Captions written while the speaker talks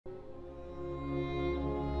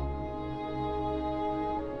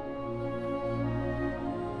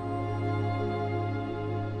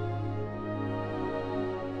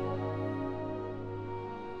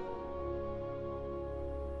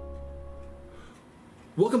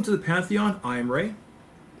Welcome to the Pantheon. I am Ray.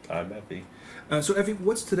 I'm Effie. So, Effie,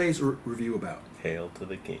 what's today's review about? Hail to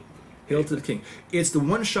the King. Hail to the King. It's the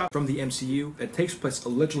one shot from the MCU that takes place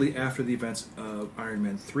allegedly after the events of Iron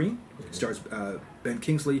Man 3. Mm-hmm. It stars Ben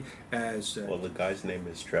Kingsley as... Well, the guy's name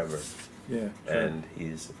is Trevor. Yeah. And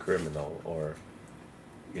he's a criminal, or,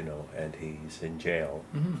 and he's in jail.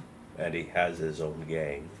 Mm-hmm. And he has his own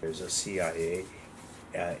gang. There's a CIA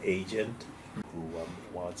agent who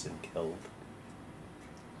wants him killed.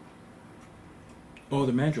 Oh,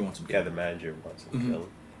 the manager wants him Yeah, the manager wants him killed.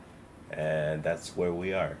 And that's where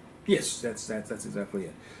we are. Yes, that's exactly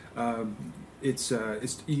it. It's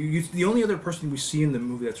the only other person we see in the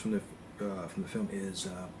movie that's from the film is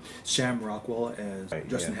Sam Rockwell as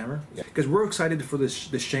Justin Hammer. Because we're excited for the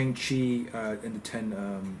Shang-Chi and the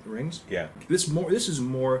Ten Rings. Yeah. This is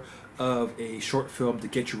more of a short film to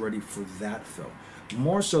get you ready for that film.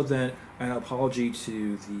 More so than an apology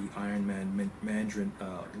to the Iron Man Mandarin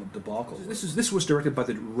debacle. This was directed by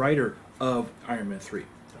the writer of Iron Man 3,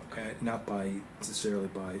 not necessarily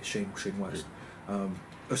by Shane West.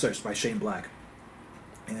 By Shane Black.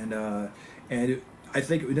 And I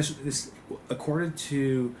think this according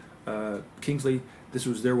to Kingsley, this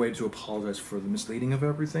was their way to apologize for the misleading of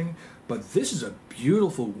everything. But this is a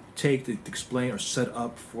beautiful take to explain or set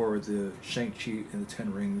up for the Shang-Chi and the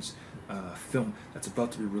Ten Rings film that's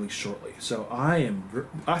about to be released shortly. So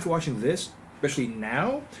after watching this, especially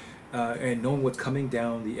now, and knowing what's coming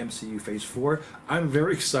down the MCU Phase 4, I'm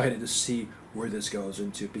very excited to see where this goes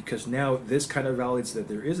into, because now this kind of validates that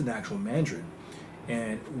there is an actual Mandarin,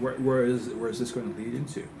 and where is this going to lead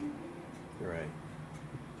into? Right.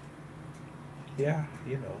 Yeah,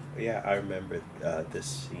 I remember this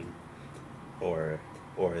scene, or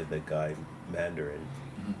the guy Mandarin.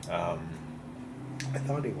 I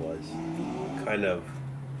thought he was kind of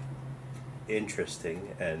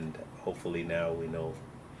interesting, and hopefully now we know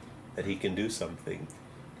that he can do something.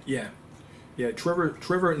 Yeah.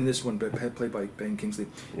 Trevor in this one, played by Ben Kingsley,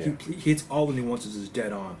 he hits all the nuances is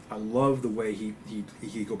dead on. I love the way he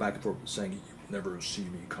go back and forth saying, "You never see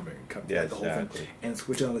me coming," yeah, the whole thing, and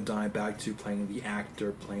switch on the dime back to playing the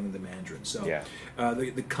actor playing the Mandarin. So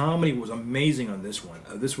the comedy was amazing on this one.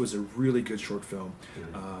 This was a really good short film.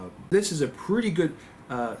 This is a pretty good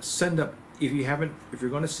send up. If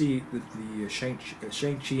you're going to see the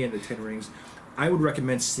Shang-Chi and the Ten Rings, I would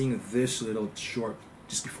recommend seeing this little short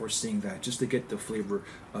just before seeing that, just to get the flavor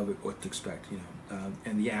of it, what to expect,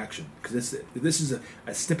 and the action, because this is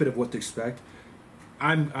a snippet of what to expect.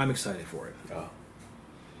 I'm excited for it. Oh. All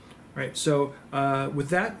right, so with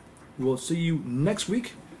that, we'll see you next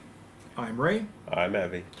week. I'm Ray. I'm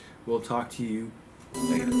Evie. We'll talk to you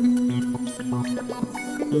later.